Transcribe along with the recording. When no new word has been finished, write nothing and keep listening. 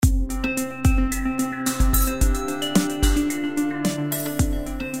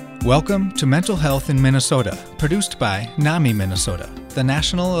Welcome to Mental Health in Minnesota, produced by NAMI Minnesota, the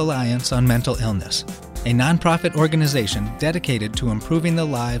National Alliance on Mental Illness, a nonprofit organization dedicated to improving the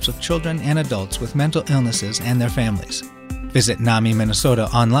lives of children and adults with mental illnesses and their families. Visit NAMI Minnesota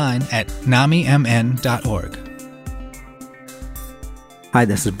online at namimn.org. Hi,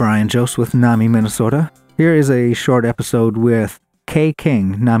 this is Brian Jose with NAMI Minnesota. Here is a short episode with Kay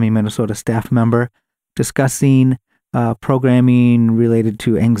King, NAMI Minnesota staff member, discussing programming related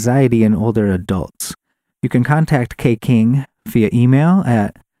to anxiety in older adults. You can contact Kay King via email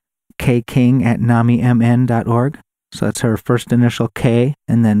at kking@namimn.org. So that's her first initial K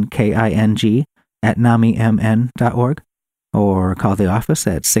and then KING at namimn.org. Or call the office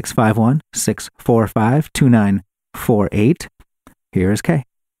at 651-645-2948. Here is Kay.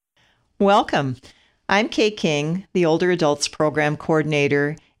 Welcome. I'm Kay King, the Older Adults Program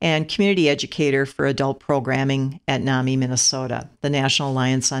Coordinator and Community Educator for Adult Programming at NAMI Minnesota, the National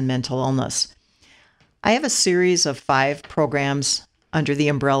Alliance on Mental Illness. I have a series of 5 programs under the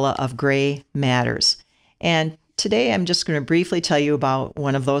umbrella of Gray Matters. And today I'm just going to briefly tell you about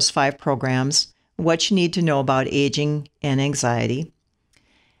one of those 5 programs, what you need to know about aging and anxiety.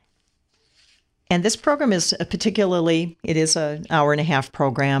 And this program is it is an hour-and-a-half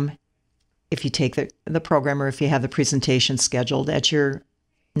program if you take the program or if you have the presentation scheduled at your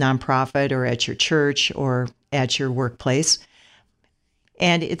nonprofit or at your church or at your workplace.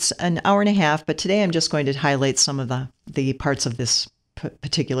 And it's an hour and a half, but today I'm just going to highlight some of the parts of this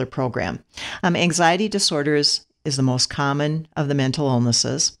particular program. Anxiety disorders is the most common of the mental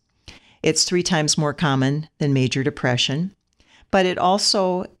illnesses. It's 3 times more common than major depression, but it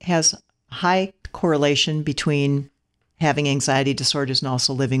also has high correlation between having anxiety disorders and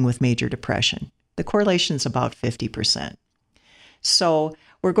also living with major depression. The correlation is about 50%. So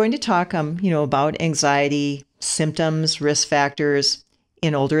we're going to talk, about anxiety symptoms, risk factors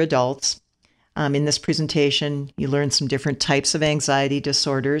in older adults. In this presentation, you learn some different types of anxiety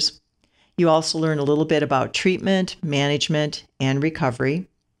disorders. You also learn a little bit about treatment, management, and recovery.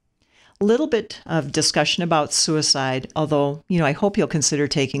 A little bit of discussion about suicide, although, I hope you'll consider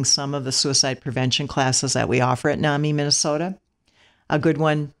taking some of the suicide prevention classes that we offer at NAMI Minnesota. A good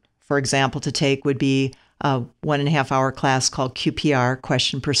one, for example, to take would be a 1.5-hour class called QPR,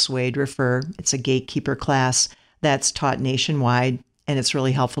 Question, Persuade, Refer. It's a gatekeeper class that's taught nationwide, and it's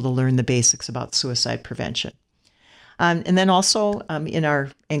really helpful to learn the basics about suicide prevention. And then also in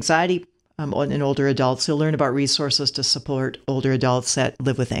our anxiety in older adults, you'll learn about resources to support older adults that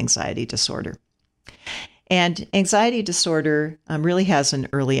live with anxiety disorder. And anxiety disorder really has an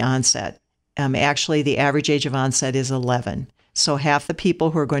early onset. Actually, the average age of onset is 11. So half the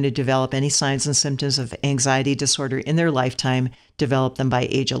people who are going to develop any signs and symptoms of anxiety disorder in their lifetime develop them by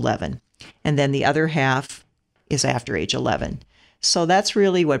age 11. And then the other half is after age 11. So that's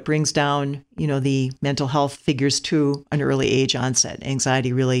really what brings down, the mental health figures to an early age onset.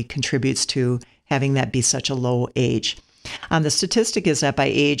 Anxiety really contributes to having that be such a low age. The statistic is that by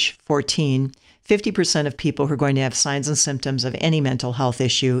age 14, 50% of people who are going to have signs and symptoms of any mental health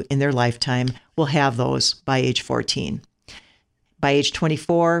issue in their lifetime will have those by age 14. By age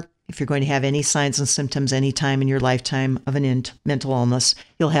 24, if you're going to have any signs and symptoms any time in your lifetime of an mental illness,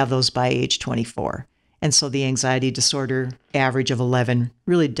 you'll have those by age 24. And so the anxiety disorder average of 11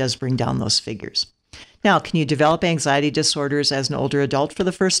 really does bring down those figures. Now, can you develop anxiety disorders as an older adult for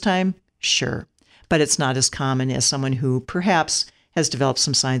the first time? Sure. But it's not as common as someone who perhaps has developed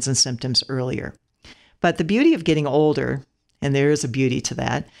some signs and symptoms earlier. But the beauty of getting older, and there is a beauty to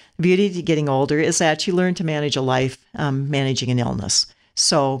that, the beauty of getting older is that you learn to manage a life managing an illness.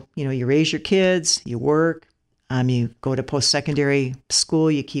 So, you raise your kids, you work, you go to post-secondary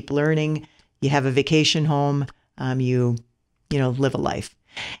school, you keep learning, you have a vacation home, you live a life.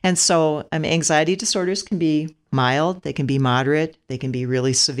 And so anxiety disorders can be mild, they can be moderate, they can be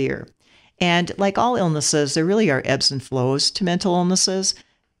really severe. And like all illnesses, there really are ebbs and flows to mental illnesses.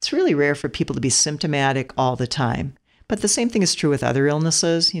 It's really rare for people to be symptomatic all the time. But the same thing is true with other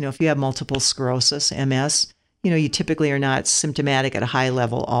illnesses. If you have multiple sclerosis, MS, you typically are not symptomatic at a high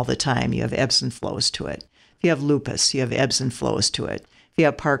level all the time. You have ebbs and flows to it. If you have lupus, you have ebbs and flows to it. If you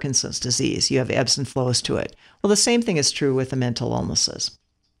have Parkinson's disease, you have ebbs and flows to it. Well, the same thing is true with the mental illnesses.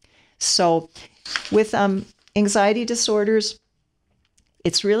 So with anxiety disorders,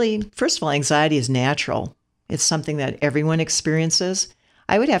 it's really, first of all, anxiety is natural. It's something that everyone experiences.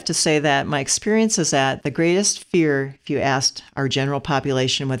 I would have to say that my experience is that the greatest fear, if you asked our general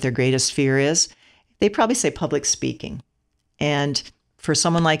population what their greatest fear is, they probably say public speaking. And for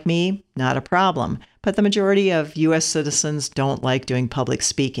someone like me, not a problem. But the majority of U.S. citizens don't like doing public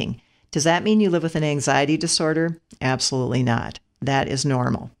speaking. Does that mean you live with an anxiety disorder? Absolutely not. That is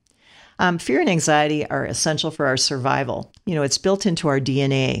normal. Fear and anxiety are essential for our survival. It's built into our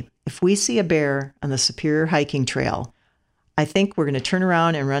DNA. If we see a bear on the Superior hiking trail, I think we're going to turn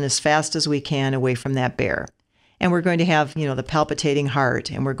around and run as fast as we can away from that bear. And we're going to have, the palpitating heart,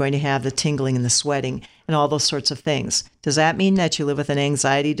 and we're going to have the tingling and the sweating and all those sorts of things. Does that mean that you live with an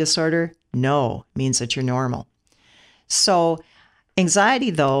anxiety disorder? No, it means that you're normal. So anxiety,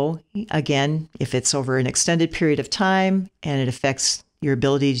 though, again, if it's over an extended period of time and it affects your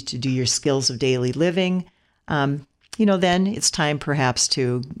ability to do your skills of daily living, then it's time perhaps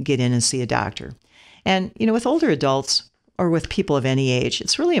to get in and see a doctor. And, with older adults or with people of any age,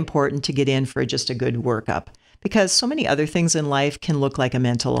 it's really important to get in for just a good workup because so many other things in life can look like a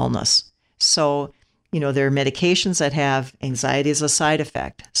mental illness. So, there are medications that have anxiety as a side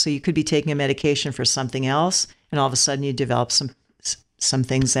effect. So you could be taking a medication for something else, and all of a sudden you develop some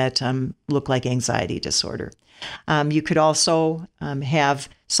things that look like anxiety disorder. You could also have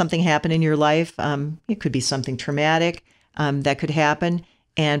something happen in your life. It could be something traumatic that could happen,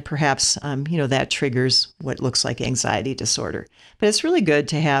 and perhaps, that triggers what looks like anxiety disorder. But it's really good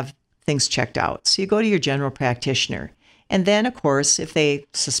to have things checked out. So you go to your general practitioner. And then, of course, if they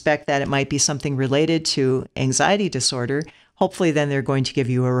suspect that it might be something related to anxiety disorder, hopefully then they're going to give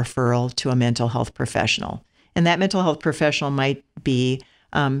you a referral to a mental health professional. And that mental health professional might be,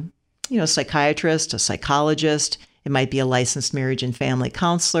 a psychiatrist, a psychologist. It might be a licensed marriage and family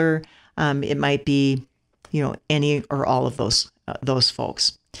counselor. It might be, any or all of those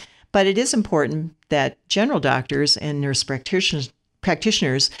folks. But it is important that general doctors and nurse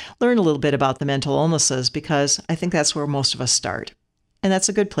practitioners learn a little bit about the mental illnesses because I think that's where most of us start. And that's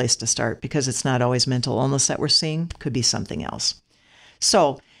a good place to start because it's not always mental illness that we're seeing. It could be something else.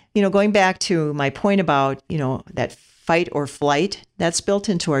 So, going back to my point about, that fight or flight, that's built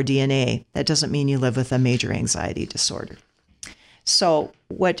into our DNA. That doesn't mean you live with a major anxiety disorder. So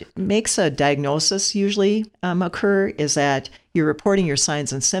what makes a diagnosis usually occur is that you're reporting your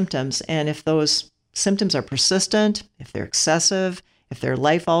signs and symptoms. And if those symptoms are persistent, if they're excessive, if they're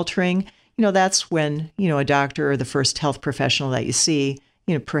life-altering, that's when, a doctor or the first health professional that you see,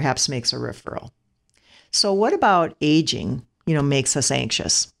 perhaps makes a referral. So what about aging, makes us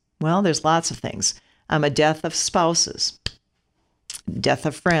anxious? Well, there's lots of things. A death of spouses, death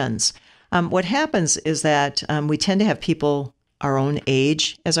of friends. What happens is that we tend to have people our own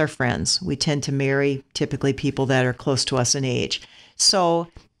age as our friends. We tend to marry typically people that are close to us in age. So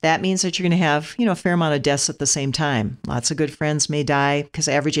that means that you're going to have, a fair amount of deaths at the same time. Lots of good friends may die because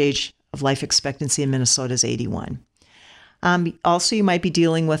the average age of life expectancy in Minnesota is 81. Also, you might be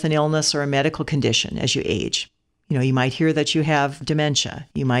dealing with an illness or a medical condition as you age. You might hear that you have dementia.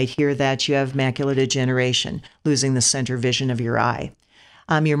 You might hear that you have macular degeneration, losing the center vision of your eye.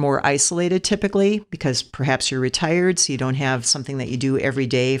 You're more isolated typically because perhaps you're retired, so you don't have something that you do every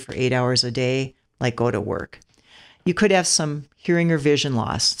day for 8 hours a day, like go to work. You could have some hearing or vision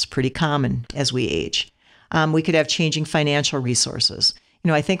loss. It's pretty common as we age. We could have changing financial resources.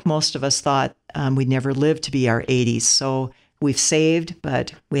 I think most of us thought we'd never live to be our 80s, so we've saved,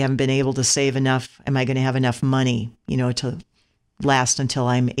 but we haven't been able to save enough. Am I going to have enough money, to last until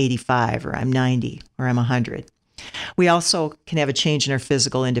I'm 85 or I'm 90 or I'm 100? We also can have a change in our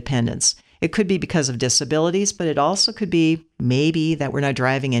physical independence. It could be because of disabilities, but it also could be maybe that we're not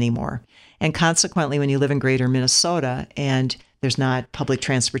driving anymore. And consequently, when you live in greater Minnesota and there's not public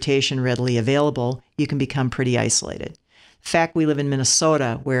transportation readily available, you can become pretty isolated. In fact, we live in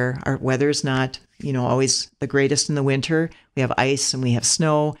Minnesota where our weather is not, always the greatest in the winter. We have ice and we have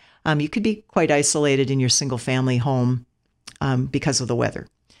snow. You could be quite isolated in your single family home because of the weather.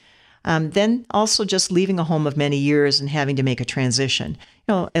 Then also just leaving a home of many years and having to make a transition.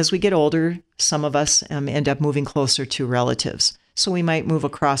 As we get older, some of us end up moving closer to relatives. So we might move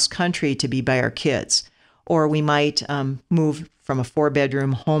across country to be by our kids, or we might move from a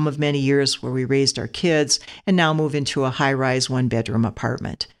 4-bedroom home of many years where we raised our kids and now move into a high-rise 1-bedroom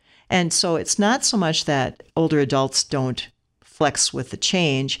apartment. And so it's not so much that older adults don't flex with the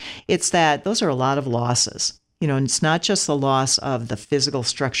change, it's that those are a lot of losses. And it's not just the loss of the physical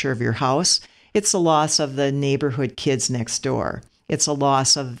structure of your house, it's the loss of the neighborhood kids next door. It's a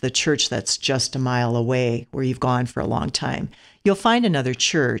loss of the church that's just a mile away where you've gone for a long time. You'll find another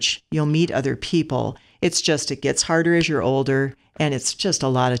church, you'll meet other people. It's just, it gets harder as you're older, and it's just a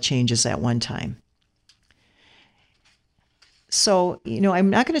lot of changes at one time. So, I'm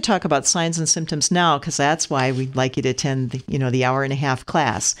not going to talk about signs and symptoms now because that's why we'd like you to attend the hour-and-a-half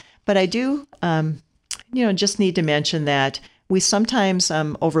class. But I do, just need to mention that we sometimes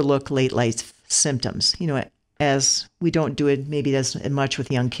overlook late life symptoms, as we don't do it maybe as much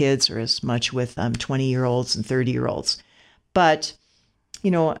with young kids or as much with 20-year-olds and 30-year-olds. But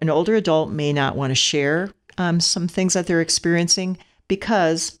an older adult may not want to share some things that they're experiencing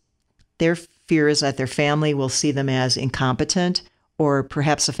because their fear is that their family will see them as incompetent, or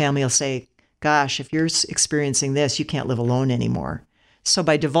perhaps the family will say, gosh, if you're experiencing this, you can't live alone anymore. So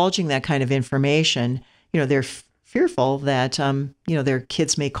by divulging that kind of information, they're fearful that, their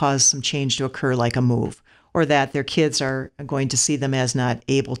kids may cause some change to occur, like a move, or that their kids are going to see them as not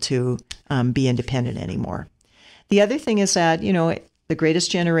able to be independent anymore. The other thing is that, the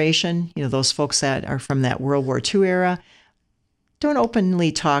greatest generation, those folks that are from that World War II era, don't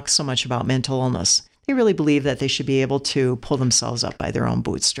openly talk so much about mental illness. They really believe that they should be able to pull themselves up by their own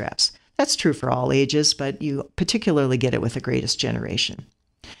bootstraps. That's true for all ages, but you particularly get it with the greatest generation.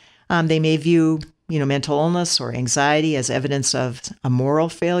 They may view, mental illness or anxiety as evidence of a moral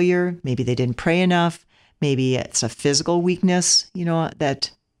failure. Maybe they didn't pray enough. Maybe it's a physical weakness,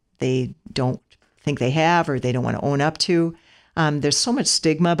 that they don't think they have or they don't want to own up to. There's so much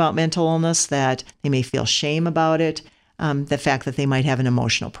stigma about mental illness that they may feel shame about it, the fact that they might have an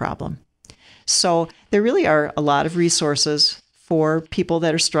emotional problem. So there really are a lot of resources for people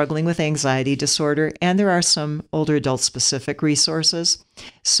that are struggling with anxiety disorder, and there are some older adult specific resources.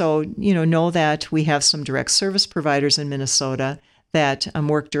 So, know that we have some direct service providers in Minnesota that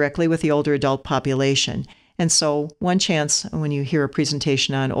work directly with the older adult population. And so one chance when you hear a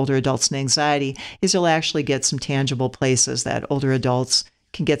presentation on older adults and anxiety is you'll actually get some tangible places that older adults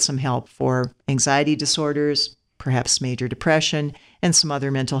can get some help for anxiety disorders, perhaps major depression, and some other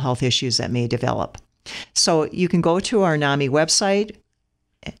mental health issues that may develop. So you can go to our NAMI website,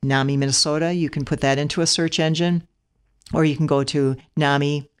 NAMI Minnesota. You can put that into a search engine, or you can go to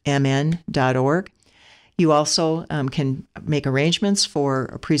NAMIMN.org. You also can make arrangements for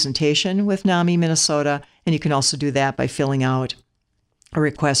a presentation with NAMI Minnesota, and you can also do that by filling out a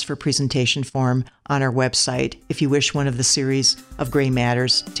request for presentation form on our website if you wish one of the series of Gray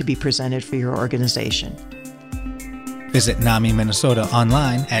Matters to be presented for your organization. Visit NAMI Minnesota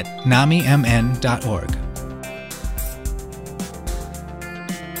online at NAMIMN.org.